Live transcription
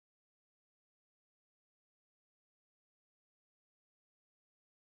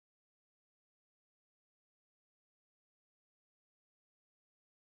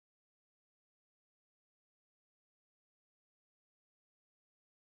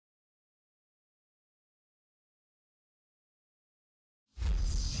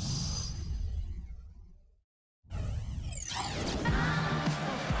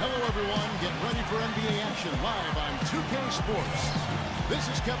everyone. Get ready for NBA action live on 2K Sports. This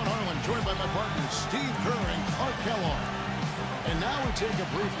is Kevin Harlan, joined by my partners Steve Kerr and Clark Kellogg. And now we take a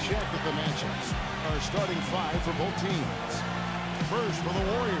brief check at the matchups. Our starting five for both teams. First for the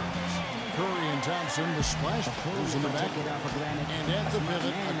Warriors, Curry and Thompson, the splash pros in the back. And at the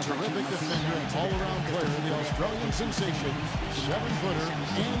pivot, a terrific defender and all-around player, the Australian sensation, 7-footer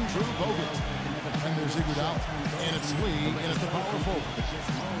Andrew Bogut. And there's Iguodala. And it's Lee in at the power forward.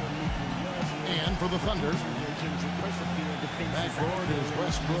 And for the Thunder, backboard is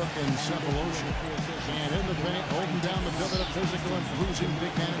Westbrook and Cephalosha. And in the paint, holding down the pivot, a physical and bruising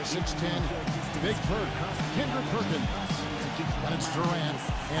big man at 6'10", Big Perk, Kendrick Perkins. And it's Durant,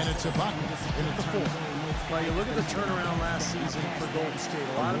 and it's Ibaka in at the 4. Well, you look at the turnaround last season for Golden State.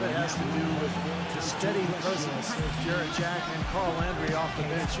 A lot of it has to do with the steady presence of Jarrett Jack and Carl Landry off the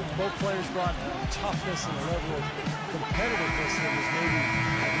bench. Both players brought toughness and a level of competitiveness that was maybe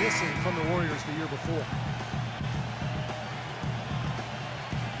missing from the Warriors the year before.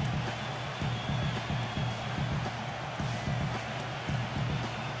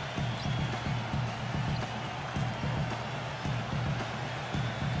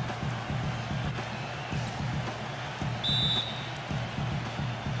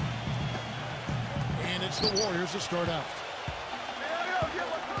 The Warriors to start out.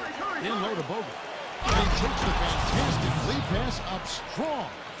 In low to Bogut. He takes the fantastic lead pass up strong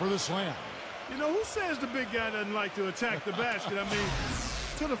for the slam. You know, who says the big guy doesn't like to attack the basket? I mean,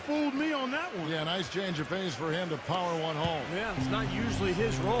 could have fooled me on that one. Yeah, nice change of pace for him to power one home. Yeah, it's not usually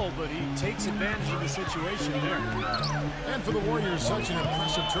his role, but he takes advantage of the situation there. And for the Warriors, such an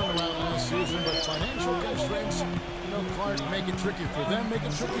impressive turnaround last season, but financial constraints, Clark, make it tricky for them, make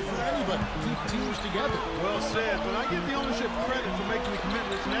it tricky for anybody. Keep teams together. Well said, but I give the ownership credit for making the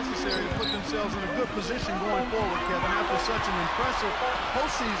commitments necessary to put themselves in a good position going forward, Kevin, after such an impressive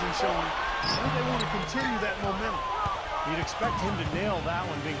postseason showing. I think they want to continue that momentum. You'd expect him to nail that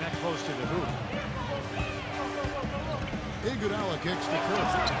one being that close to the hoop. Iguodala kicks to Curry.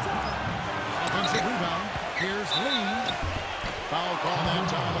 Offensive rebound. Here's Lee. Foul call that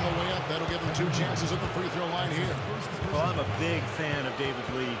time on the way up. That'll give him 2 chances at the free throw line here. Well, I'm a big fan of David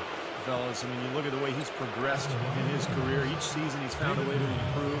Lee, fellas. I mean, you look at the way he's progressed in his career. Each season he's found a way to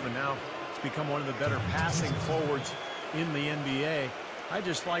improve, and now he's become one of the better passing forwards in the NBA. I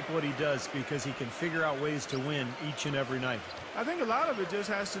just like what he does because he can figure out ways to win each and every night. I think a lot of it just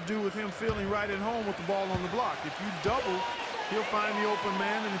has to do with him feeling right at home with the ball on the block. If you double, he'll find the open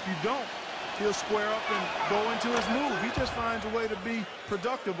man, and if you don't, he'll square up and go into his move. He just finds a way to be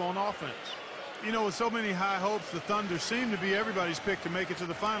productive on offense. You know, with so many high hopes, the Thunder seem to be everybody's pick to make it to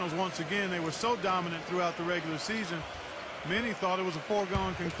the finals once again. They were so dominant throughout the regular season. Many thought it was a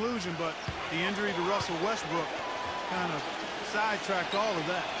foregone conclusion, but the injury to Russell Westbrook kind of sidetracked all of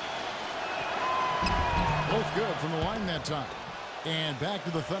that. Both good from the line that time. And back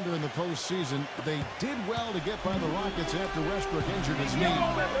to the Thunder in the postseason. They did well to get by the Rockets after Westbrook injured his knee.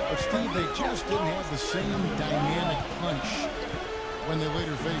 But, Steve, they just didn't have the same dynamic punch when they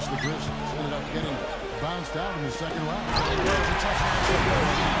later faced the Grizzlies. Ended up getting bounced out in the second round. It was a tough matchup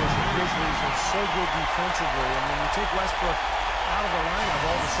because the Grizzlies are so good defensively. And when you take Westbrook out of the lineup,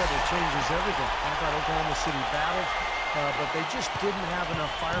 all of a sudden it changes everything. I thought Oklahoma City battled, but they just didn't have enough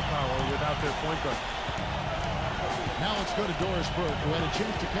firepower without their point guard. Now let's go to Doris Burke, who had a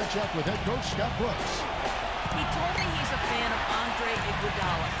chance to catch up with head coach Scott Brooks. He told me he's a fan of Andre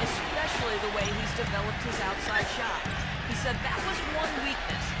Iguodala, especially the way he's developed his outside shot. He said that was one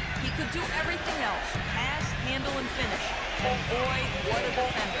weakness. He could do everything else, pass, handle, and finish. And boy, what a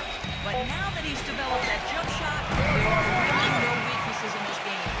defender. But now that he's developed that jump shot, there are really no weaknesses in his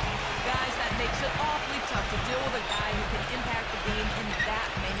game. Guys, that makes it awfully tough to deal with a guy who can impact the game in that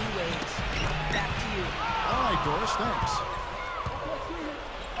many ways. Back to you. All right, Doris, thanks.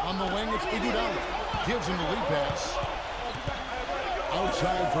 On the wing, it's Iguodala. Gives him the lead pass.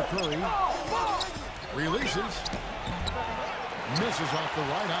 Outside for Curry. Releases. Misses off the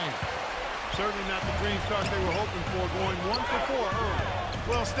right iron. Certainly not the dream start they were hoping for, going 1 for 4 early.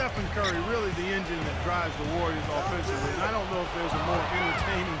 Well, Stephen Curry, really the engine that drives the Warriors offensively. And I don't know if there's a more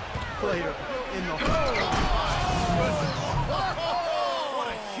entertaining player in the whole. What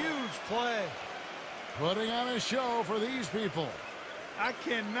a huge play. Putting on a show for these people. I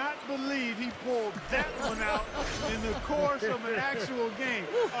cannot believe he pulled that one out in the course of an actual game.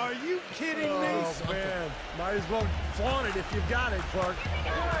 Are you kidding me? Oh, man. Might as well flaunt it if you've got it, Clark.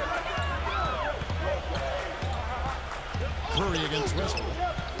 Curry against Westbrook.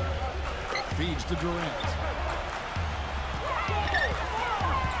 Feeds to Durant.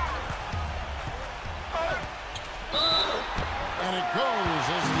 And it goes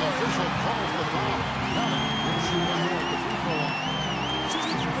as the official official calls the foul. Counting. He'll shoot one more at the free throw line.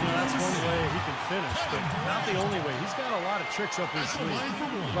 That's one way he can finish, but not the only way. He's got a lot of tricks up his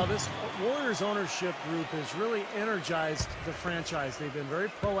sleeve. Well, this Warriors ownership group has really energized the franchise. They've been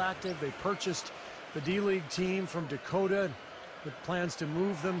very proactive. They purchased the D-League team from Dakota with plans to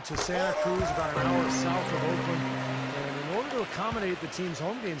move them to Santa Cruz, about an hour south of Oakland. And in order to accommodate the team's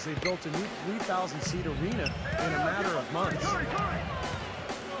home games, they built a new 3,000-seat arena in a matter of months.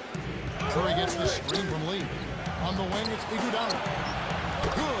 Curry gets the screen from Lee. On the wing, it's Iguodala.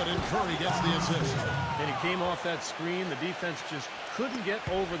 Good, and Curry gets the assist. And he came off that screen. The defense just couldn't get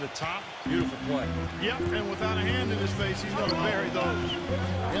over the top. Beautiful play. Yep, and without a hand in his face, he's going to bury those.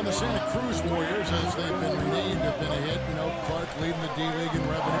 And the Santa Cruz Warriors, as they've been renamed, have been a hit. You know, Clark leading the D-League in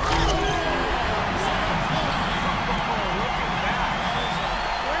revenue. Oh, look at that.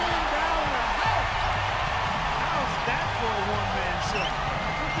 Bringing down the house. How's that for a one-man show?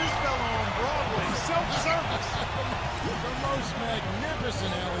 Put this fella on Broadway. Self-service. The most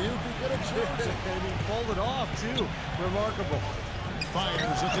magnificent alley-oop he could have chosen. And he pulled it off, too. Remarkable.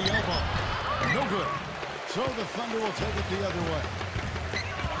 Fires at the elbow. No good. So the Thunder will take it the other way.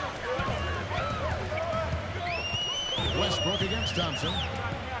 Westbrook against Thompson.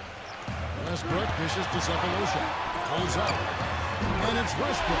 Westbrook dishes to Cephalosha. Pulls up. And it's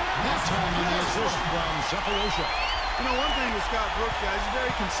Westbrook. That time in the assist from Cephalosha. You know, one thing with Scott Brooks, guys, he's very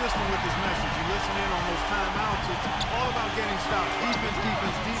consistent with his message. You listen in on those timeouts. It's all about getting stops. Defense,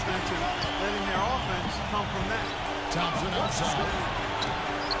 defense, defense, and letting their offense come from that. Thompson outside.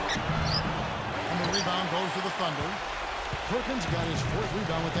 And the rebound goes to the Thunder. Perkins got his fourth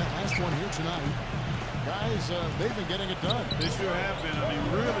rebound with that last one here tonight. Guys, they've been getting it done. They sure have been. I mean,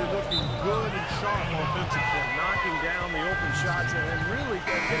 really looking good and sharp offensively. Knocking down the open shots and really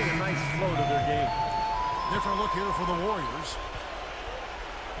getting a nice flow to their game. Different look here for the Warriors.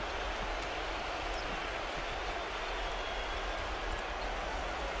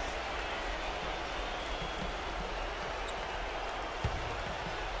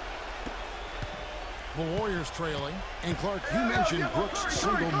 The Warriors trailing. And Clark, you mentioned Brooks'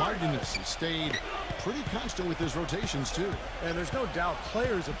 single-mindedness. He stayed pretty constant with his rotations, too. And there's no doubt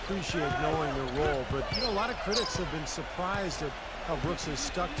players appreciate knowing their role, but you know, a lot of critics have been surprised at how Brooks has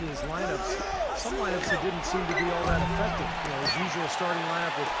stuck to his lineups. Some lineups that didn't seem to be all that effective. You know, his usual starting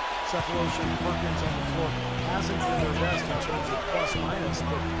lineup with Cephalosha and Perkins on the floor hasn't been their best in terms of plus-minus,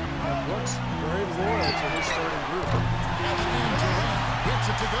 but Brooks very loyal to his starting group. And Durant gets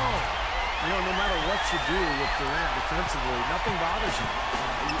it to go. You know, no matter what you do with Durant defensively, nothing bothers you.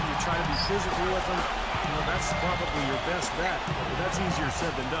 You try to be physical with him. You know, that's probably your best bet. But that's easier said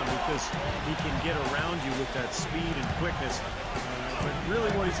than done because he can get around you with that speed and quickness. But really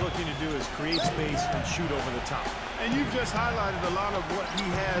what he's looking to do is create space and shoot over the top. And you've just highlighted a lot of what he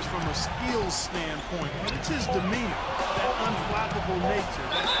has from a skills standpoint. It's his demeanor, that unflappable nature,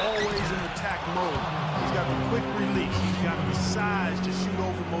 that's always in attack mode. He's got the quick release. He's got the size to shoot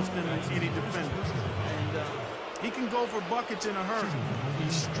over most any defenders. And he can go for buckets in a hurry.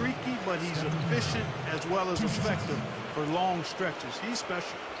 He's streaky, but he's efficient as well as effective for long stretches. He's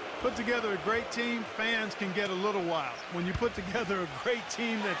special. Put together a great team, fans can get a little wild. When you put together a great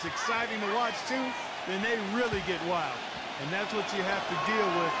team that's exciting to watch too, then they really get wild. And that's what you have to deal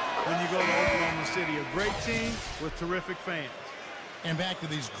with when you go to Oklahoma City. A great team with terrific fans. And back to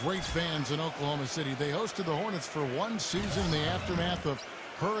these great fans in Oklahoma City. They hosted the Hornets for one season in the aftermath of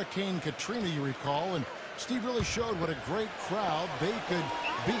Hurricane Katrina, you recall. And Steve really showed what a great crowd they could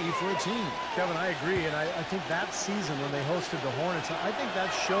be for a team. Kevin, I agree, and I think that season when they hosted the Hornets, I think that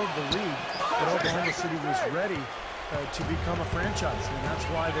showed the league that Oklahoma City was ready to become a franchise. And that's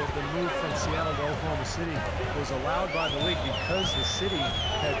why the move from Seattle to Oklahoma City was allowed by the league because the city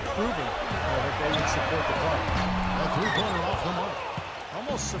had proven that they would support the club. A three-pointer off the mark.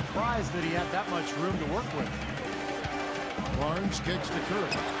 Almost surprised that he had that much room to work with. Barnes kicks to Curry.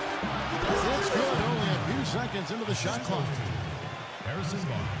 It's good. Only a few seconds into the shot clock.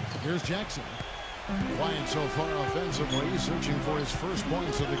 Here's Jackson. Quiet so far offensively, searching for his first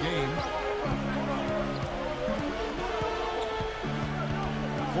points of the game.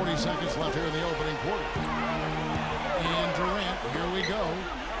 40 seconds left here in the opening quarter. And Durant, here we go.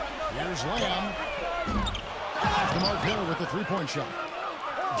 Here's Lamb. Off the mark here with the three-point shot.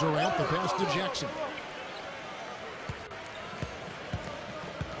 Durant, the pass to Jackson.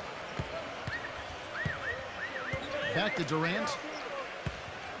 Back to Durant.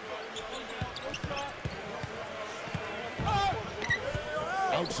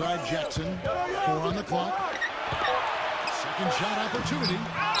 Outside Jackson. 4 on the clock. Second shot opportunity.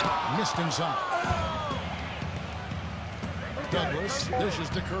 Missed inside. Douglas dishes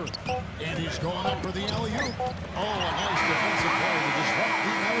to Curry. And he's going up for the alley-oop. Oh, a nice defensive play to disrupt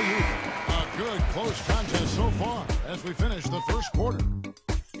the alley-oop. A good close contest so far as we finish the first quarter.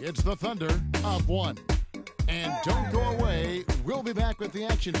 It's the Thunder up 1. And don't go away. We'll be back with the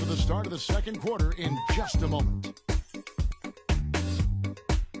action for the start of the second quarter in just a moment.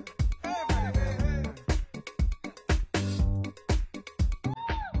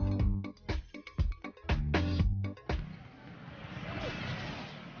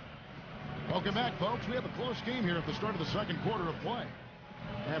 Welcome back, folks. We have a close game here at the start of the second quarter of play.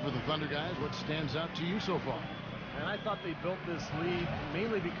 And for the Thunder guys, what stands out to you so far? And I thought they built this lead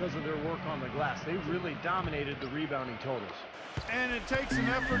mainly because of their work on the glass. They really dominated the rebounding totals. And it takes an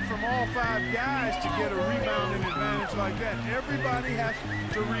effort from all 5 guys to get a rebounding advantage like that. Everybody has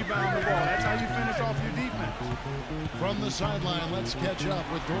to rebound the ball. That's how you finish off your defense. From the sideline, let's catch up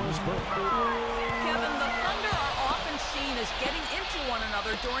with Doris Burke. Kevin, the Thunder are often seen as getting into one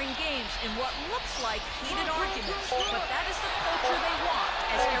another during games in what looks like heated arguments. But that is the culture they want,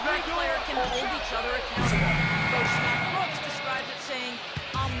 as every player can hold each other accountable. Coach Matt Brooks describes it saying,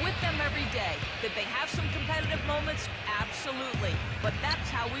 "I'm with them every day." Did they have some competitive moments? Absolutely. But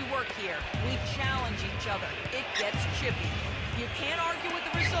that's how we work here. We challenge each other. It gets chippy. You can't argue with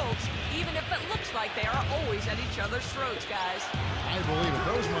the results, even if it looks like they are always at each other's throats, guys. I believe it.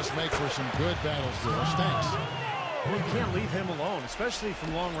 Those must make for some good battles, Doris. Thanks. Well, you can't leave him alone, especially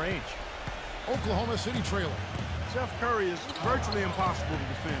from long range. Oklahoma City trailer. Steph Curry is virtually impossible to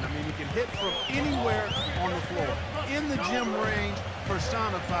defend. I mean, he can hit from anywhere on the floor. In the gym range,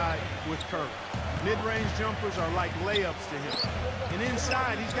 personified with Curry. Mid-range jumpers are like layups to him. And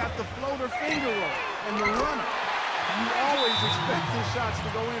inside, he's got the floater finger roll and the runner. You always expect his shots to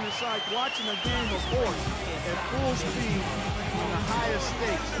go in. It's like watching a game of horse at full speed when the highest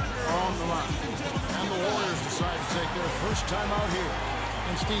stakes are on the line. And the Warriors decide to take their first time out here.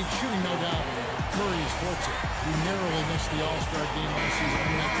 And Steve, shooting no doubt, Curry's fortune. He narrowly missed the All-Star game last season. I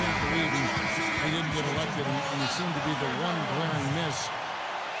mean, I can't believe he didn't get elected, and he seemed to be the one glaring miss.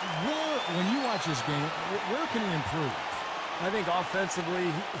 When you watch this game, where can he improve? I think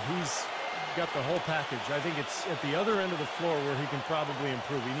offensively, he's got the whole package. I think it's at the other end of the floor where he can probably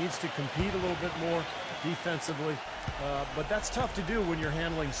improve. He needs to compete a little bit more defensively, but that's tough to do when you're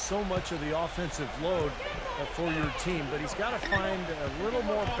handling so much of the offensive load for your team. But he's got to find a little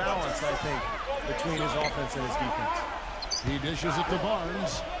more balance, I think, between his offense and his defense. He dishes it to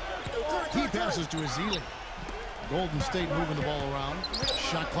Barnes. He passes to Ezeli. Golden State moving the ball around.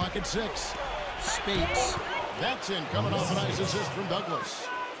 Shot clock at 6. Spates. That's in, coming off a nice assist from Douglas.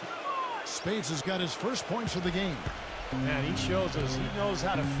 Spates has got his first points of the game. Man, he shows us he knows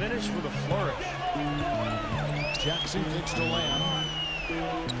how to finish with a flourish. Jackson kicks to Lamb.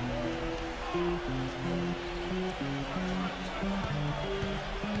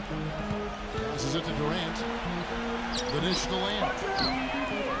 Passes it to Durant. The dish to Lamb.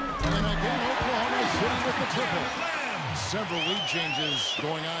 And again, Oklahoma City with the triple. Several lead changes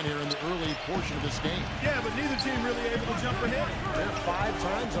going on here in the early portion of this game. Yeah, but neither team really able to jump ahead. And 5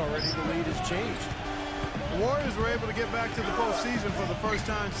 times already the lead has changed. The Warriors were able to get back to the postseason for the first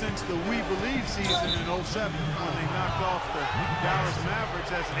time since the We Believe season in 07 when they knocked off the Dallas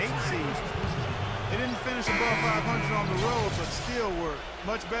Mavericks as an 8 seed. They didn't finish above 500 on the road, but still were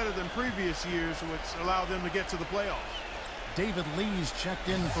much better than previous years, which allowed them to get to the playoffs. David Lee's checked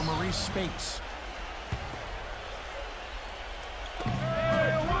in for Maurice Spates.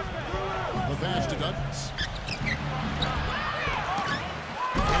 The pass to Douglas.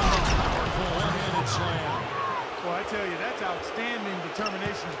 Powerful one-handed slam. Well, I tell you, that's outstanding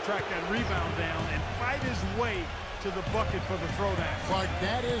determination to track that rebound down and fight his way to the bucket for the throwdown. Clark,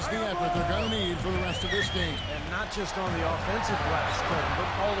 that is the effort they're going to need for the rest of this game. And not just on the offensive glass, Kevin, but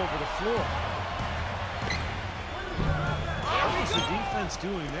all over the floor. What was the defense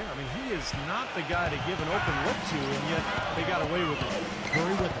doing there? I mean, he is not the guy to give an open look to, and yet they got away with it.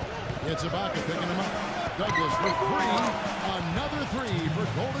 Curry with it. It's Ibaka picking him up. Douglas with 3. Another 3 for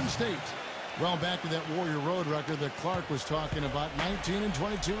Golden State. Well, back to that Warrior Road record that Clark was talking about, 19 and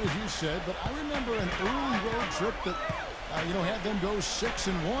 22, as you said. But I remember an early road trip that, had them go 6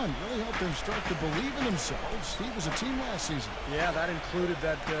 and 1. Really helped them start to believe in themselves. He was a team last season. Yeah, that included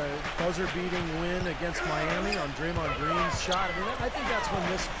that buzzer-beating win against Miami on Draymond Green's shot. I mean, I think that's when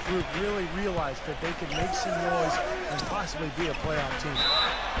this group really realized that they could make some noise and possibly be a playoff team.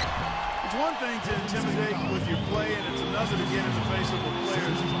 It's one thing to intimidate with your play, and it's another to get in the face of the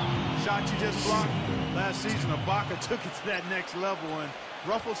players. Shot you just blocked last season, Ibaka took it to that next level and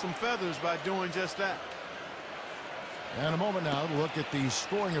ruffled some feathers by doing just that. And a moment now to look at the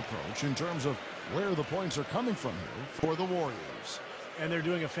scoring approach in terms of where the points are coming from here for the Warriors. And they're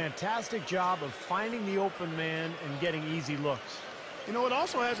doing a fantastic job of finding the open man and getting easy looks. You know, it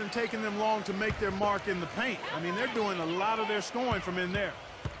also hasn't taken them long to make their mark in the paint. I mean, they're doing a lot of their scoring from in there.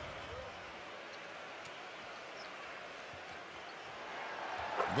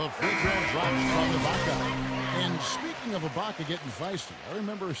 The free throw drops from Ibaka. And speaking of Ibaka getting feisty, I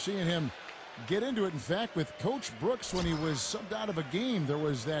remember seeing him get into it. In fact, with Coach Brooks when he was subbed out of a game, there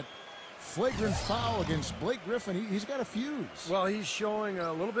was that flagrant foul against Blake Griffin. He's got a fuse. Well, he's showing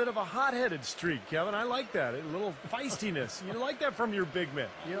a little bit of a hot-headed streak, Kevin. I like that. A little feistiness. You like that from your big men.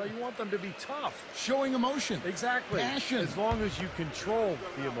 You know, you want them to be tough. Showing emotion. Exactly. Passion. As long as you control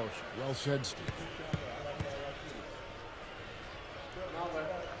the emotion. Well said, Steve.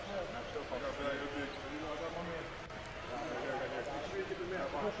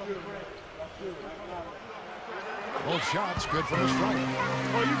 Both shots good for the strike.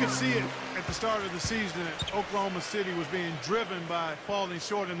 Well, you could see it at the start of the season that Oklahoma City was being driven by falling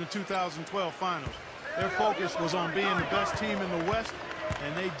short in the 2012 finals. Their focus was on being the best team in the West,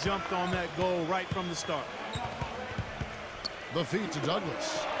 and they jumped on that goal right from the start. The feed to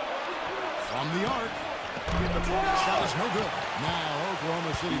Douglas. From the arc. Shot is no good. Now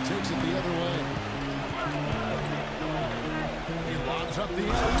Oklahoma City takes it the other way. He lobs up the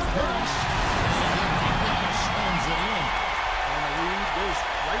alley pass. Slams it in. And the lead goes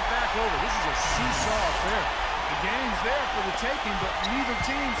right back over. This is a seesaw affair. The game's there for the taking, but neither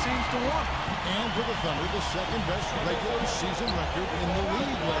team seems to want it. And for the Thunder, the second best regular season record in the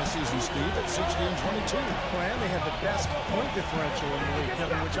league last season, Steve, at 60-22. Well, and they had the best point differential in the league,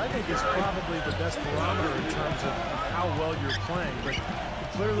 Kevin, which I think is probably the best barometer in terms of how well you're playing. But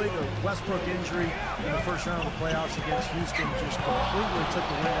clearly, the Westbrook injury in the first round of the playoffs against Houston just completely took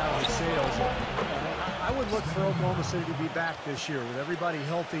the wind out of his sails. I would look for Oklahoma City to be back this year with everybody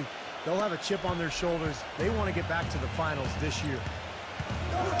healthy. They'll have a chip on their shoulders. They want to get back to the finals this year.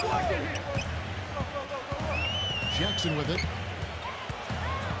 Jackson with it.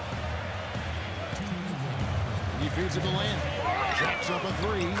 He feeds it to Land. Jacks up a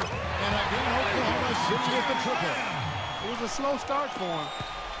three. And again, Oklahoma City with the triple. It was a slow start for him,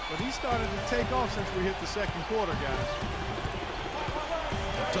 but he started to take off since we hit the second quarter, guys.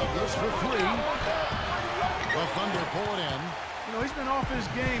 Douglas for three. The Thunder pull it in. You know, he's been off his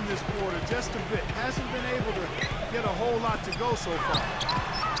game this quarter just a bit. Hasn't been able to get a whole lot to go so far.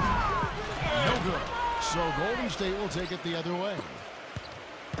 No good. So Golden State will take it the other way.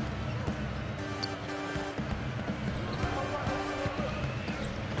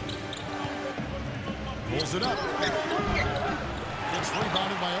 Pulls it up. It's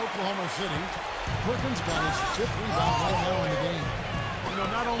rebounded by Oklahoma City. Perkins got his fifth rebound right now in the game. You know,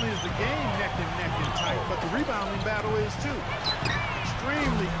 not only is the game neck and tight, but the rebounding battle is too.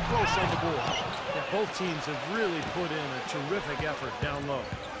 Extremely close on the board. Yeah, both teams have really put in a terrific effort down low.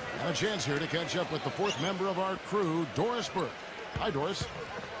 And a chance here to catch up with the fourth member of our crew, Doris Burke. Hi, Doris.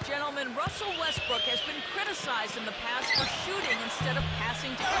 Gentlemen, Russell Westbrook has been criticized in the past for shooting instead of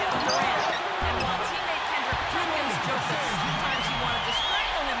passing to Kevin Durant. And while teammate Kendrick Perkins jokes that sometimes he wanted to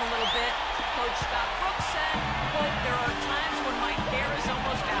strangle him a little bit, Coach Scott Brooks said, quote, "There are times when my hair is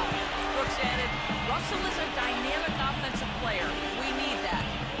almost out." Brooks added, "Russell is a dynamic offensive player. We need that."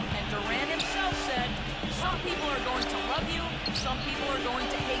 And Durant himself said, "Some people are going to love you, some people are going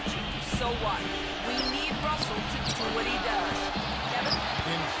to hate you. So what? We need Russell to do what he does." Kevin?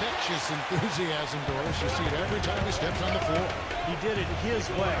 Infectious enthusiasm, Doris. You see it every time he steps on the floor. He did it his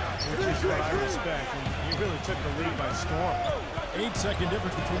way, which is what I respect. And he really took the lead by storm. 8-second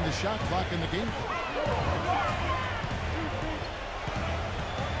difference between the shot clock and the game clock.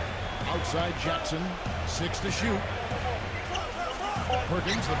 Outside Jackson, 6 to shoot.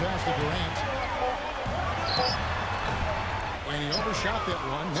 Perkins, the pass to Durant. And he overshot that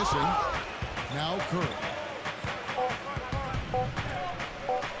one, missing. Now Curry.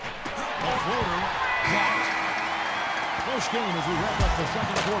 A floater, blocked. Close game as we wrap up the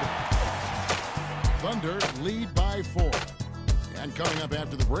second quarter. Thunder lead by 4. And coming up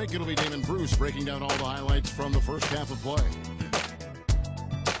after the break, it'll be Damon Bruce breaking down all the highlights from the first half of play.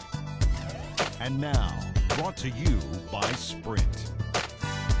 And now, brought to you by Sprint.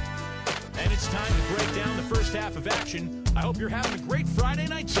 And it's time to break down the first half of action. I hope you're having a great Friday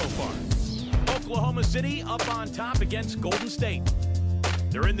night so far. Oklahoma City up on top against Golden State.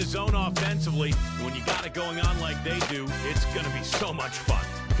 They're in the zone offensively. When you got it going on like they do, it's going to be so much fun.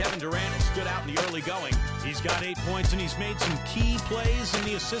 Kevin Durant has stood out in the early going. He's got 8 points, and he's made some key plays in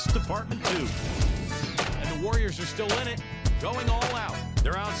the assist department, too. And the Warriors are still in it, going all out. They're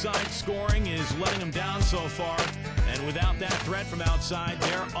Their outside scoring is letting them down so far. And without that threat from outside,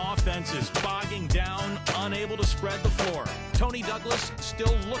 their offense is bogging down, unable to spread the floor. Tony Douglas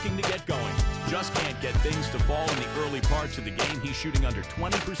still looking to get going. Just can't get things to fall in the early parts of the game. He's shooting under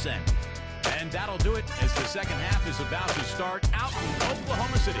 20%. And that'll do it as the second half is about to start out in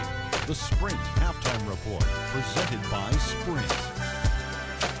Oklahoma City. The Sprint Halftime Report, presented by Sprint.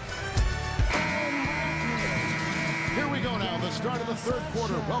 Here we go now, the start of the third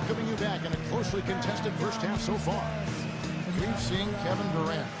quarter, welcoming you back in a closely contested first half so far. We've seen Kevin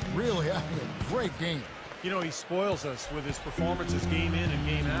Durant really having a great game. You know, he spoils us with his performances game in and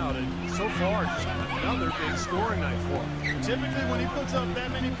game out, and so far, just another big scoring night for him. Typically, when he puts up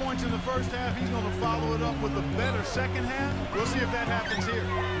that many points in the first half, he's going to follow it up with a better second half. We'll see if that happens here.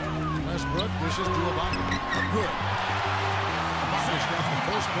 Westbrook dishes to Ibaka. Good. Ibaka's got the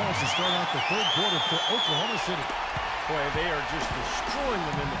first points to start out the third quarter for Oklahoma City. Boy, they are just destroying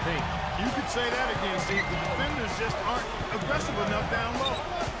them in the paint. You could say that again, Steve. The defenders just aren't aggressive enough down low.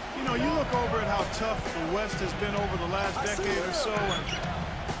 You know, you look over at how tough the West has been over the last decade or so, and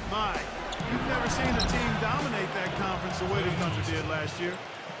my, you've never seen a team dominate that conference the way the Thunder did last year.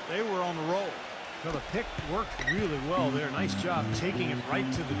 They were on the roll. Well, the pick worked really well there. Nice job taking it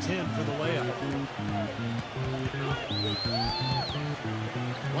right to the 10 for the layup.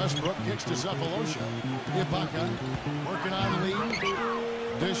 Westbrook kicks to Cephalosha. Ibaka working on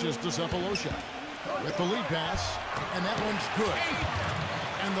lead. Dishes to Cephalosha with the lead pass, and that one's good.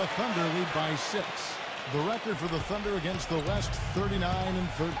 And the Thunder lead by 6. The record for the Thunder against the West,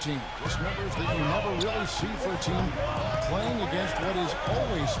 39-13. Just numbers that you never really see for a team playing against what is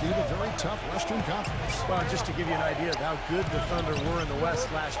always, Steve, a very tough Western Conference. Well, just to give you an idea of how good the Thunder were in the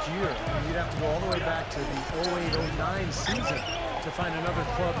West last year, you'd have to go all the way back to the 08-09 season to find another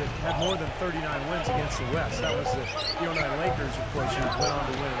club that had more than 39 wins against the West. That was the 09 Lakers, of course, who went on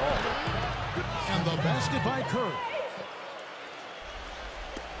to win it all. And the basket by Curry.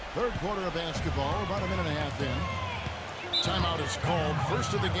 Third quarter of basketball, about a minute and a half in. Timeout is called.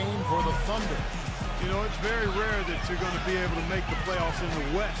 First of the game for the Thunder. You know, it's very rare that you're going to be able to make the playoffs in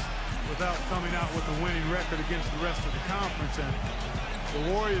the West without coming out with a winning record against the rest of the conference. And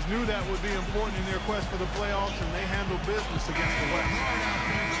the Warriors knew that would be important in their quest for the playoffs, and they handled business against the West.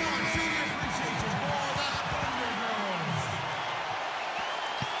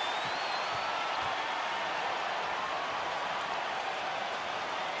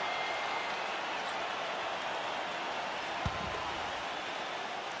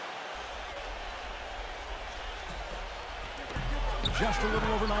 Just a little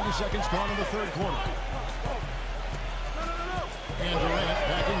over 90 seconds gone in the third quarter. And Durant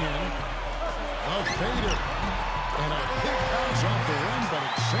backing in. A fader. And a kick comes off the rim, but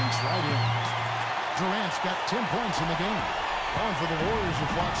it sinks right in. Durant's got 10 points in the game. On for the Warriors, who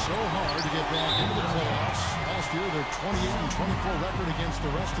fought so hard to get back into the playoffs. Last year, their 28-24 record against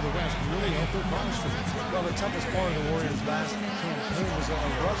the rest of the West really helped their cause for them. Well, the toughest part of the Warriors' last campaign was a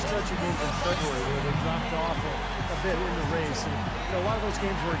rough stretch of games in February where they dropped off a bit in the race. And, you know, a lot of those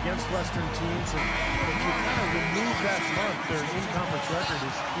games were against Western teams. And if you kind of remove that month, their in-conference record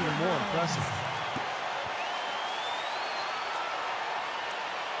is even more impressive.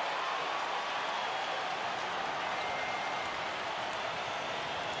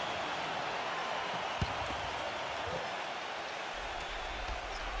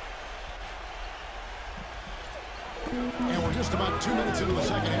 And we're just about 2 minutes into the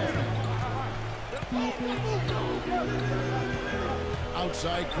second half now.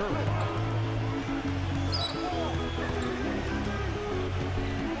 Outside Curry.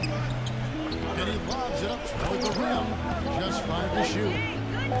 And he lobs it up toward the rim. Just 5 to shoot.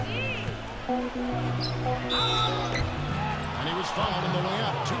 And he was fouled on the way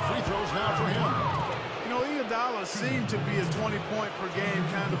up. 2 free throws now for him. You know, Iguodala seemed to be a 20-point-per-game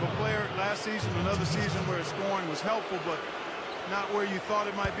kind of a player last season, another season where his scoring was helpful, but not where you thought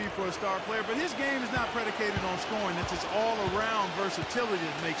it might be for a star player. But his game is not predicated on scoring. It's his all-around versatility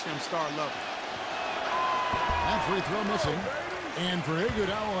that makes him star level. That free throw missing. And for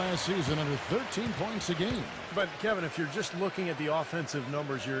Iguodala last season, under 13 points a game. But, Kevin, if you're just looking at the offensive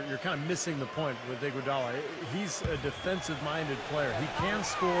numbers, you're kind of missing the point with Iguodala. He's a defensive-minded player. He can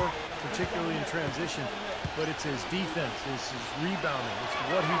score, particularly in transition, but it's his defense, it's his rebounding, it's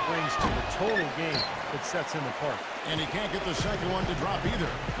what he brings to the total game that sets him apart. And he can't get the second one to drop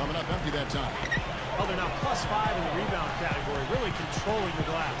either. Coming up empty that time. Oh, they're now +5 in the rebound category, really controlling the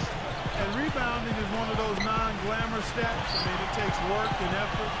glass. And rebounding is one of those non-glamour stats. I mean, it takes work and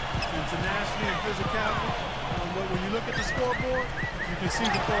effort and tenacity and physicality. But when you look at the scoreboard, you can see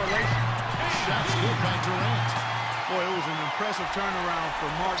the correlation. Shots good by Durant. Boy, it was an impressive turnaround for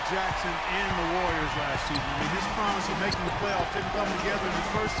Mark Jackson and the Warriors last season. I mean, his promise of making the playoffs didn't come together in his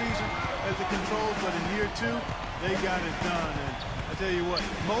first season as the Controls, but in year 2, they got it done. And I tell you what,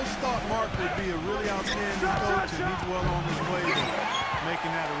 most thought Mark would be a really outstanding coach, and he's well on his way to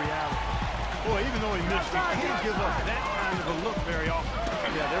making that a reality. Boy, even though he missed, he can't give up that kind of a look very often.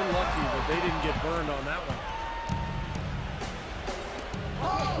 Yeah, they're lucky that they didn't get burned on that one.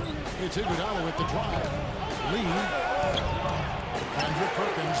 It's Iguodala with the drive. Lee. Andrew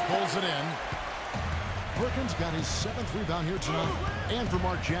Perkins pulls it in. Perkins got his 7th rebound here tonight. And for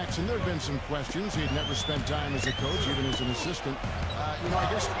Mark Jackson, there have been some questions. He had never spent time as a coach, even as an assistant. I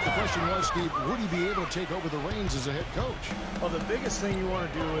guess the question was, Steve, would he be able to take over the reins as a head coach? Well, the biggest thing you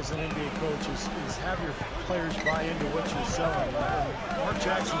want to do as an NBA coach is have your players buy into what you're selling. And Mark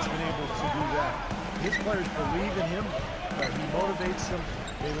Jackson's been able to do that. His players believe in him. He motivates them.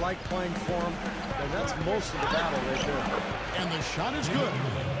 They like playing for him. And that's most of the battle right there. And the shot is good.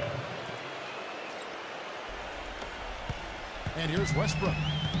 And here's Westbrook.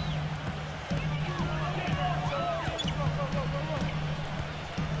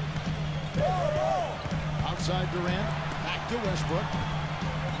 Outside Durant. Back to Westbrook.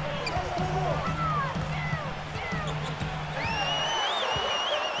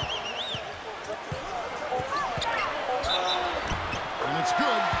 And it's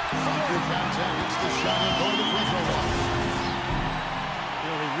good. Through contact. It's the shot and go to the free throw line.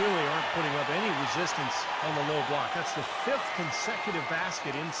 They really aren't putting up any resistance on the low block. That's the 5th consecutive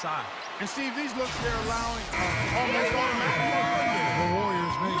basket inside. And Steve, these looks they're allowing almost automatically. The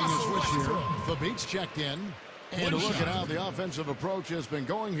Warriors making a switch here. Fabit's checked in. And look at how the offensive approach has been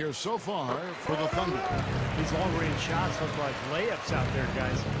going here so far for the Thunder. These long-range shots look like layups out there,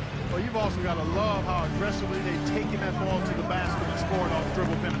 guys. Well, you've also got to love how aggressively they've taken that ball to the basket and scored off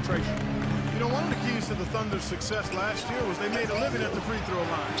dribble penetration. You know, one of the keys to the Thunder's success last year was they made a living at the free throw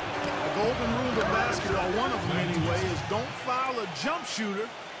line. The golden rule of basketball, one of them anyway, is don't foul a jump shooter.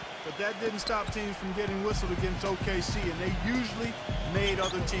 But that didn't stop teams from getting whistled against OKC, and they usually made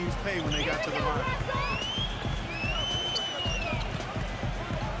other teams pay when they got to the line.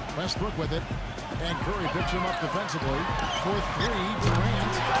 Westbrook with it. And Curry picks him up defensively. For 3,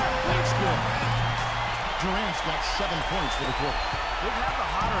 Durant. That's good. Durant's got 7 points for the quarter. They've had the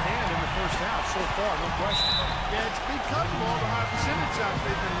hotter hand in the first half so far, no question. Yeah, it's because of all the high percentage shots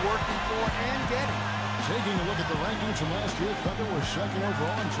they've been working for and getting. Taking a look at the rankings from last year, Thunder were 2nd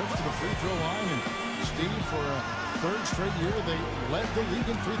overall in trips to the free throw line. And Steve, for a 3rd straight year, they led the league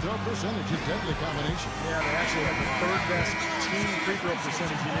in free throw percentage. A deadly combination. Yeah, they actually had the 3rd best team free throw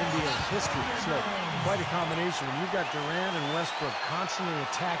percentage in NBA history. So quite a combination. When you've got Durant and Westbrook constantly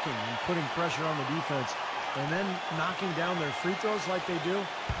attacking and putting pressure on the defense, and then knocking down their free throws like they do,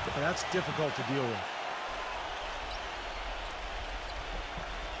 that's difficult to deal with.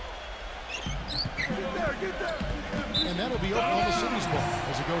 And that'll be Oklahoma City's ball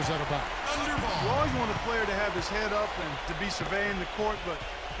as it goes out of bounds. You always want a player to have his head up and to be surveying the court, but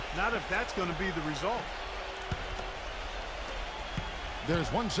not if that's going to be the result. There's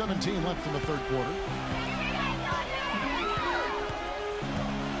 1:17 left in the 3rd quarter.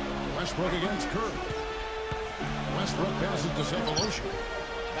 Westbrook against Curry. Westbrook passes to Sefolosha.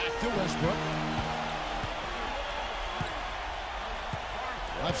 Back to Westbrook.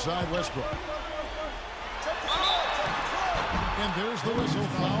 Left side Westbrook. And there's the whistle.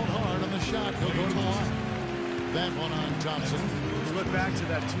 Fouled hard on the shot. He'll go to the line. That one on Thompson. You look back to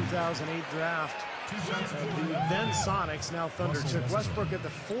that 2008 draft. The then Sonics, now Thunder, took Westbrook at the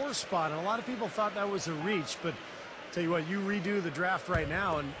 4 spot. And a lot of people thought that was a reach. But tell you what, you redo the draft right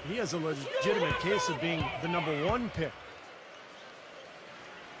now, and he has a legitimate case of being the #1 pick.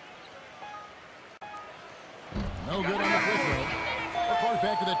 No good on the free throw.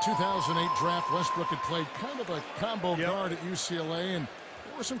 Back to that 2008 draft, Westbrook had played kind of a combo guard at UCLA, and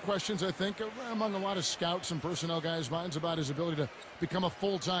there were some questions, I think, among a lot of scouts and personnel guys' minds about his ability to become a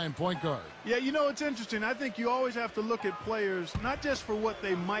full-time point guard. Yeah, you know, it's interesting. I think you always have to look at players, not just for what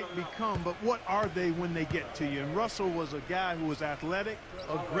they might become, but what are they when they get to you. And Russell was a guy who was athletic,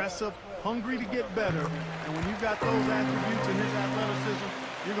 aggressive, hungry to get better. And when you've got those attributes in his athleticism,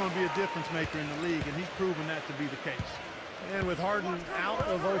 you're going to be a difference maker in the league, and he's proven that to be the case. And with Harden out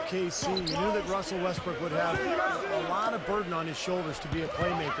of OKC, you knew that Russell Westbrook would have a lot of burden on his shoulders to be a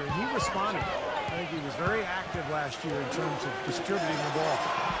playmaker, and he responded. I think he was very active last year in terms of distributing the ball.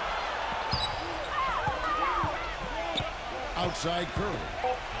 Outside Curry,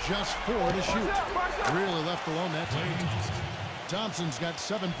 just 4 to shoot. Really left alone that time. Thompson's got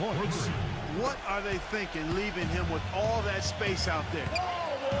 7 points. What are they thinking, leaving him with all that space out there?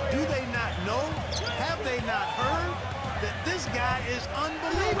 Do they not know? Have they not heard that this guy is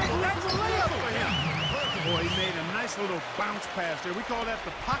unbelievable? That's a layup for him. Boy, he made a nice little bounce pass there. We call that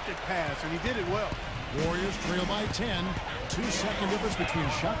the pocket pass, and he did it well. Warriors trail by 10. 2-second difference between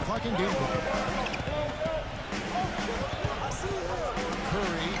shot clock and game clock.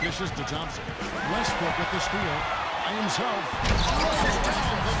 Curry dishes to Thompson. Westbrook with the steal. By himself.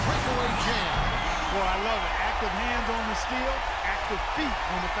 The breakaway jam. Boy, I love it. Active hands on the steal, active feet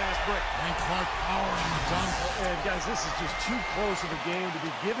on the fast break. And Clark power on the dunk. And guys, this is just too close of a game to be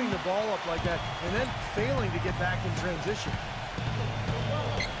giving the ball up like that and then failing to get back in transition.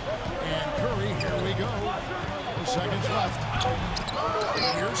 And Curry, here we go. 4 seconds left.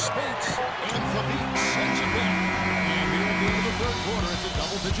 Here's Spates. And Fabit sends it back. And here at the end of the third quarter, it's a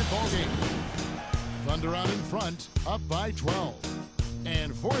double-digit ball game. Thunder out in front, up by 12.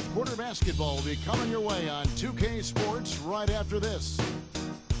 And fourth quarter basketball will be coming your way on 2K Sports right after this.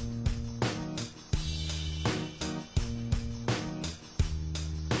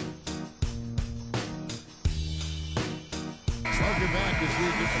 Welcome back as we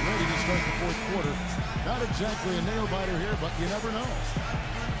get ready to start the fourth quarter. Not exactly a nail-biter here, but you never know.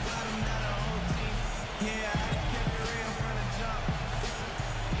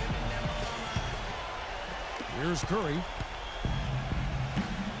 Here's Curry.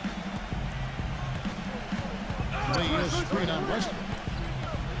 The screen on Westbrook.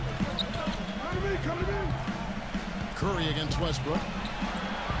 Curry against Westbrook.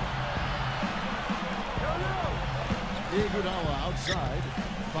 Iguodala outside.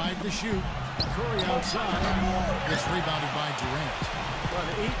 5 to shoot. Curry outside. It's rebounded by Durant. Well,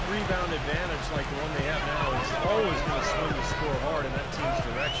 an 8-rebound advantage like the one they have now is always going to swing the score hard in that team's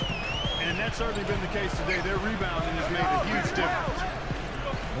direction. And that's certainly been the case today. Their rebounding has made a huge difference.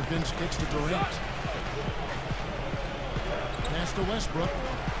 Perkins kicks to Durant. Pass to Westbrook.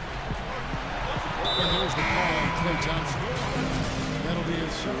 And there's the call on Klay Thompson. That'll be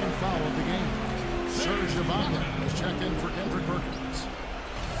his second foul of the game. Serge Ibaka has checked in for Kendrick Perkins.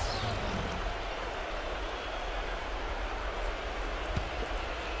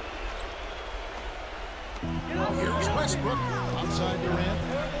 Here's Westbrook. Outside Durant.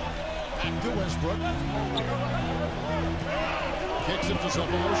 Back to Westbrook. Kicks it to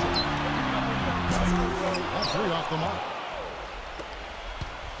Zavalosha. That 3 off the mark.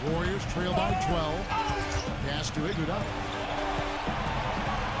 Warriors trail by 12. Pass to Iguodala.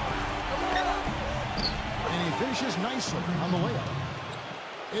 And he finishes nicely on the layup.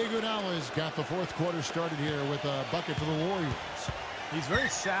 Iguodala's got the fourth quarter started here with a bucket for the Warriors. He's very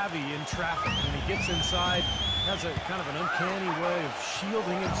savvy in traffic. When he gets inside, has a kind of an uncanny way of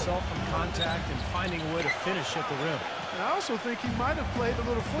shielding himself from contact and finding a way to finish at the rim. And I also think he might have played a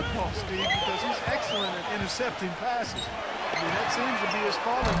little football, Steve, because he's excellent at intercepting passes. I mean, that seems to be his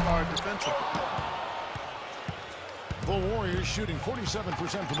calling card defensively. The Warriors shooting 47%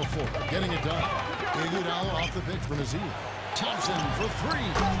 from the floor, getting it done. Iguodala off the pick from Azil. Thompson for 3.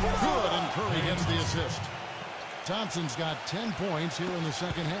 Good, and Curry gets the assist. Thompson's got 10 points here in the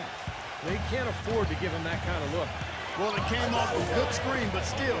second half. They can't afford to give him that kind of look. Well, it came off a good screen, but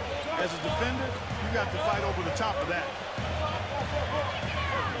still, as a defender, you got to fight over the top of that.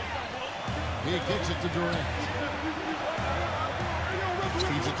 He kicks it to Durant.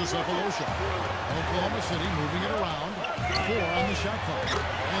 Feeds it to Zavalosha. Oklahoma City moving it around. 4 on the shot clock.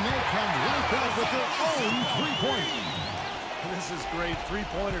 And they come right back with their own 3-point. This is great.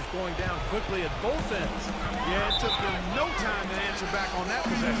 3-pointers going down quickly at both ends. Yeah, it took them no time to answer back on that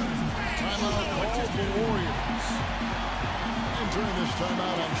possession. Timeout called for Warriors. And during this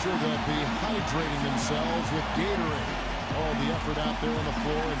timeout, I'm sure they'll be hydrating themselves with Gatorade. All the effort out there on the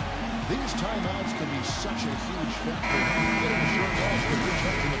floor. And these timeouts can be such a huge factor. Getting a short loss with good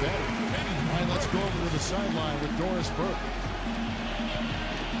touch in the battery. All right, let's go over to the sideline with Doris Burke.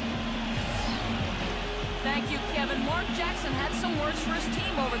 Thank you, Kevin. Mark Jackson had some words for his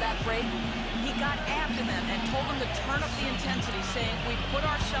team over that break. He got after them and told them to turn up the intensity, saying, we put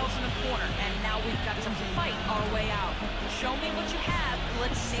ourselves in a corner, and now we've got to fight our way out. Show me what you have, and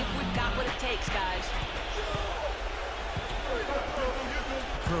let's see if we've got what it takes, guys.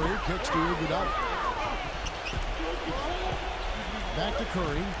 Curry kicks to Iguodala. Back to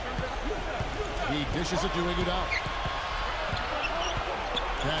Curry. He dishes it to Iguodala.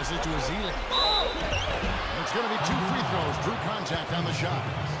 Pass it to Azili. It's going to be 2 free throws. Drew contact on the shot.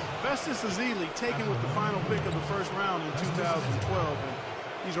 Festus Ezeli taken with the final pick of the first round in 2012. And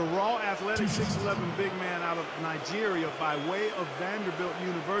he's a raw, athletic, 6'11" big man out of Nigeria by way of Vanderbilt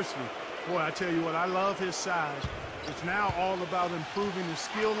University. Boy, I tell you what, I love his size. It's now all about improving his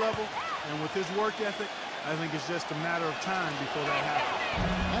skill level. And with his work ethic, I think it's just a matter of time before that happens.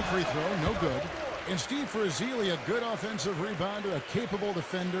 That free throw, no good. And Steve, for Ezeli, a good offensive rebounder, a capable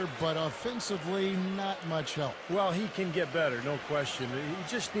defender, but offensively, not much help. Well, he can get better, no question. He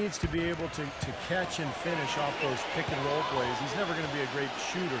just needs to be able to catch and finish off those pick-and-roll plays. He's never going to be a great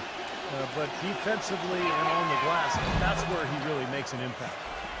shooter, but defensively and on the glass, that's where he really makes an impact.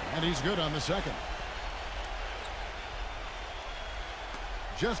 And he's good on the second.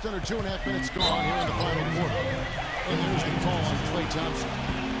 Just under 2.5 minutes gone here in the final quarter. And there's the call on Klay Thompson.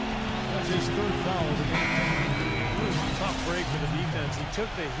 That's his third foul of the game. It was a tough break for the defense. He took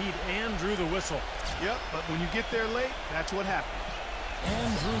the heat and drew the whistle. Yep, but when you get there late, that's what happens.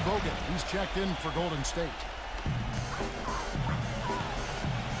 Andrew Bogut, he's checked in for Golden State.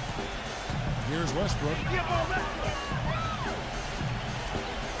 Here's Westbrook.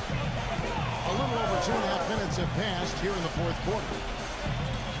 A little over 2.5 minutes have passed here in the fourth quarter.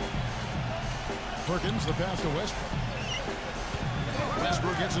 Perkins, the pass to Westbrook.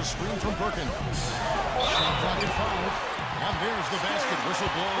 Westbrook gets a screen from Perkins. Shot clock at 5. And there's the basket. Whistle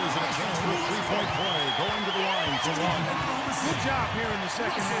blows and a chance for a three-point play. Going to the line for one. Good job here in the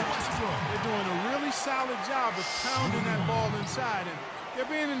second half. They're doing a really solid job of pounding that ball inside, and they're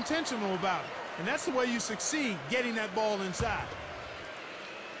being intentional about it. And that's the way you succeed, getting that ball inside.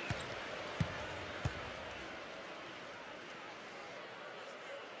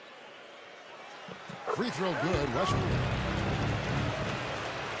 Free throw good, Westbrook.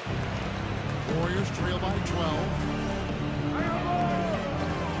 Warriors trail by 12.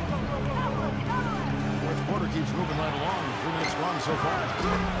 Fourth quarter keeps moving right along. 3 minutes gone so far.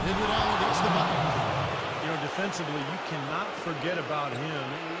 Iguodala gets the bucket. You know, defensively, you cannot forget about him.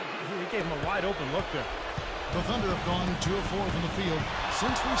 He gave him a wide open look there. The Thunder have gone 2 of 4 from the field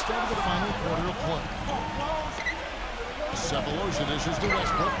since we started the final quarter of play. Sefolosha dishes to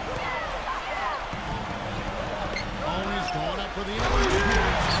Westbrook. Always going up for the alley.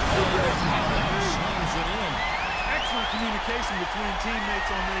 Slams it in. Excellent communication between teammates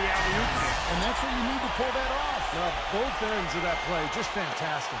on the alley-oop. And that's what you need to pull that off. Now, both ends of that play, just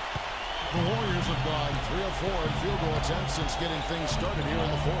fantastic. The Warriors have gone 3 of 4 in field goal attempts since getting things started here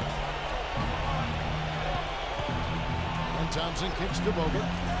in the fourth. And Thompson kicks to Bogut.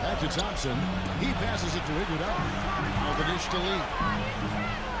 Back to Thompson. He passes it to Iguodala. Now the dish to Lee.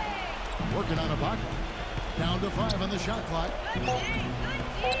 Working on Ibaka. Down to 5 on the shot clock. The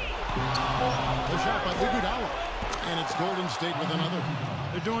shot by Iguodala. And it's Golden State with another.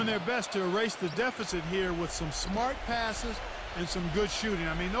 They're doing their best to erase the deficit here with some smart passes and some good shooting.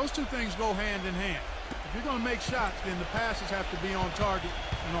 I mean, those two things go hand in hand. If you're going to make shots, then the passes have to be on target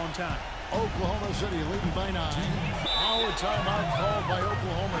and on time. Oklahoma City leading by 9. Now a timeout called by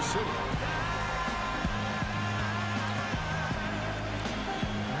Oklahoma City.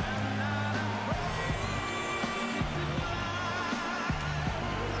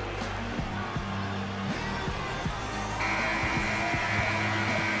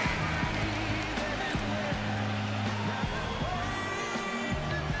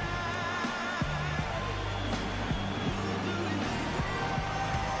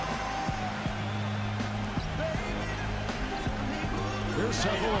 Here's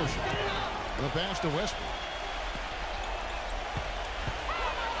Sefolosha. The pass to Westbrook.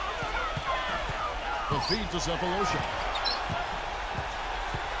 The feed to Sefolosha.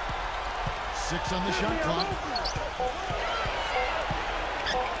 6 on the shot clock.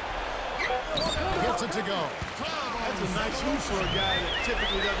 Gets it to go. That's a nice move for a guy that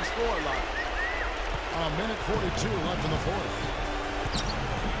typically doesn't score a lot. A minute 42 left in the fourth.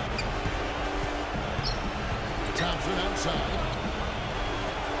 Thompson outside.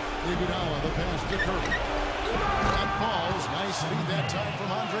 Iguodala, the pass to Curry. That falls. Nice feed that time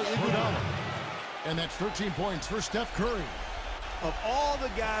from Andre Iguodala. And that's 13 points for Steph Curry. Of all the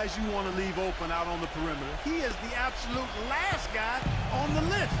guys you want to leave open out on the perimeter, he is the absolute last guy on the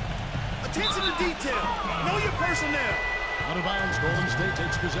list. Attention to detail. Know your personnel. Out of bounds, Golden State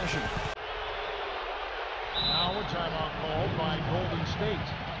takes possession. Now a timeout called by Golden State.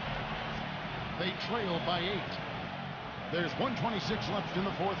 They trail by 8. There's 1:26 left in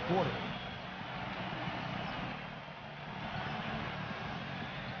the fourth quarter.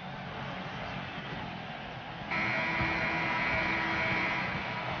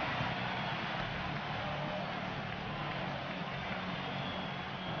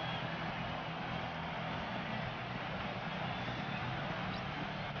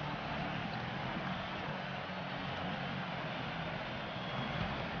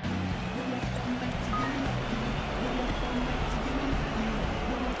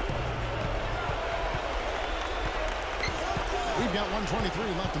 We've got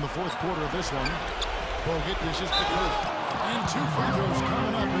 1:23 left in the fourth quarter of this one. Bogut dishes to Curry. And 2 free throws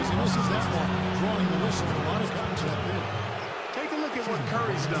coming up as he misses that one. Drawing the whistle. A lot of contact there. Take a look at what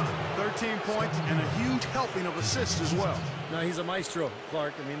Curry's done. 13 points and a huge helping of assists as well. Now, he's a maestro,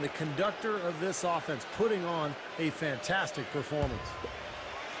 Clark. I mean, the conductor of this offense, putting on a fantastic performance.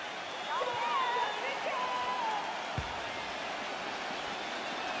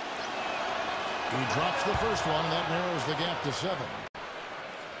 He drops the first one, and that narrows the gap to 7.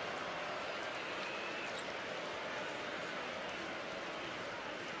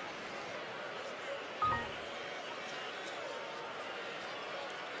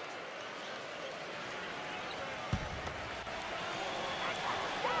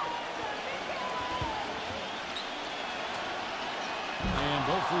 And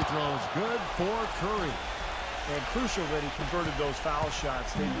both free throws good for Curry. And crucial that he converted those foul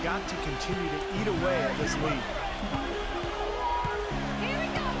shots. They've got to continue to eat away at this lead.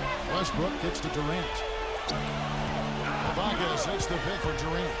 Westbrook gets to Durant. Ibaka sets the pick for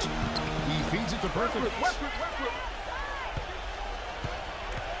Durant. He feeds it to Perkins.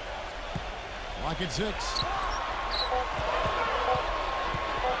 Lock at 6.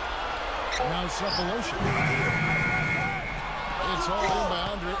 Now Cephalosha. It's all in by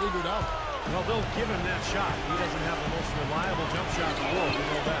Andre Iguodala. Well, they'll give him that shot. He doesn't have the most reliable jump shot in the world. We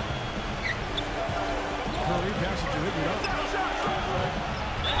know that. Curry passes to Iguodala.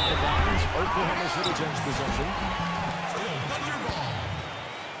 The Lions, Oklahoma City takes possession.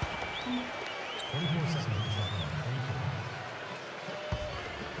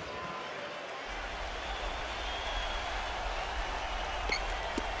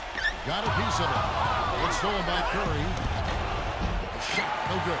 Got a piece of it. It's stolen by Curry. Shot,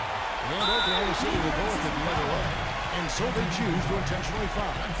 no good. And Oklahoma City will go with it the other way. And so they choose to intentionally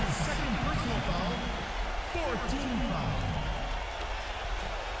foul. That's his second personal foul. 14 foul.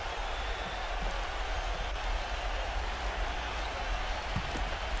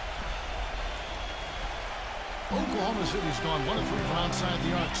 Oklahoma City's gone 1 of 3 from outside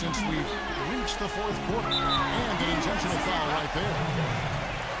the arc since we've reached the 4th quarter. And an intentional foul right there.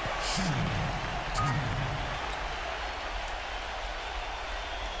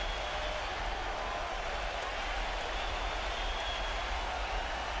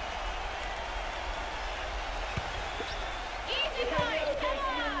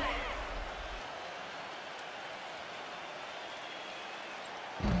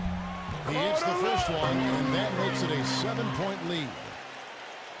 He hits the first one, and that makes it a 7-point lead.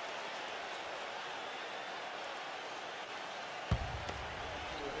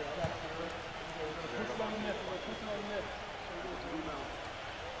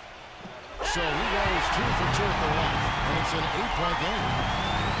 So he goes 2 for 2 at the line, and it's an 8-point game.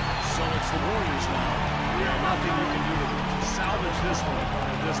 So it's the Warriors now. Yeah, nothing you can do to salvage this one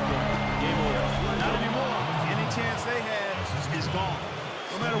at this point. Game over. Not anymore. Any chance they had is gone.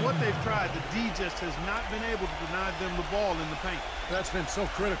 No matter what they've tried, the D just has not been able to deny them the ball in the paint. That's been so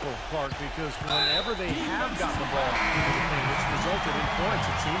critical, Clark, because whenever they have gotten the ball into the paint, it's resulted in points,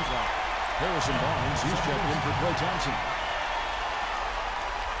 it seems like. Harrison Barnes, he's checked in for Klay Thompson.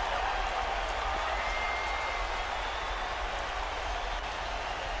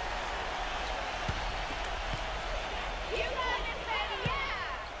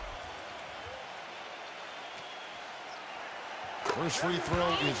 First free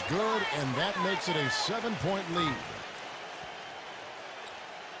throw is good, and that makes it a 7-point lead.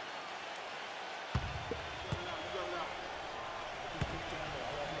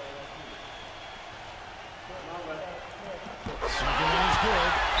 Second one is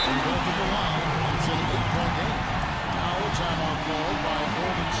good, and both at the line. It's an 8-point game. Now a timeout called by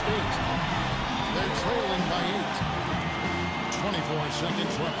Golden State. They're trailing by 8. 24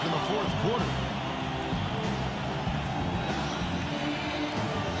 seconds left in the 4th quarter.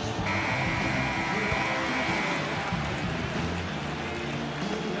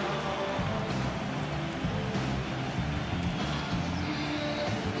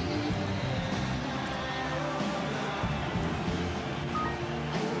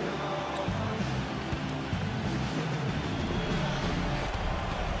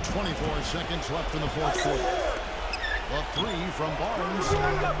 Seconds left in the 4th quarter. A 3 from Barnes.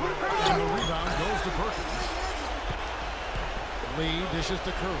 And the rebound goes to Perkins. Lee dishes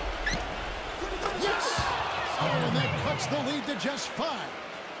to Curry. Yes! Oh, and that cuts the lead to just 5.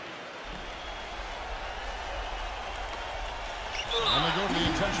 And they go to the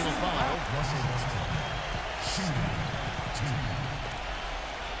intentional foul.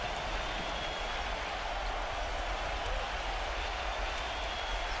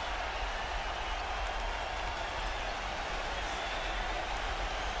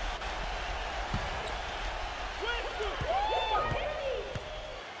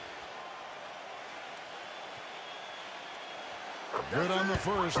 Good on the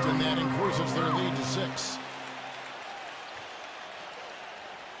first, and that increases their lead to 6.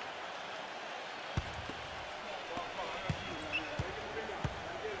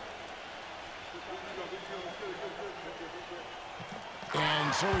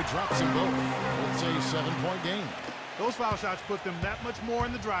 And so he drops them both. It's a 7-point game. Those foul shots put them that much more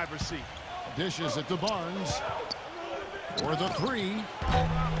in the driver's seat. Dishes it to Barnes. For the 3.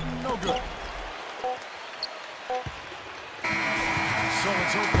 No good. So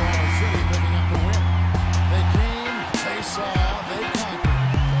it's Oklahoma City picking up the win. They came, they saw, they conquered.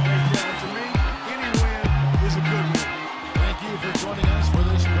 To me, any win is a good win. Thank you for joining us for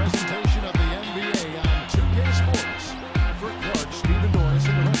this presentation of the NBA on 2K Sports. For Clark, Stephen Norris,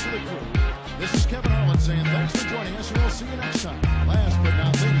 and the rest of the crew, this is Kevin Harlan saying thanks for joining us, and we'll see you next time. Last but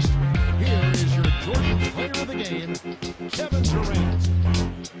not least, here is your Jordan Player of the Game,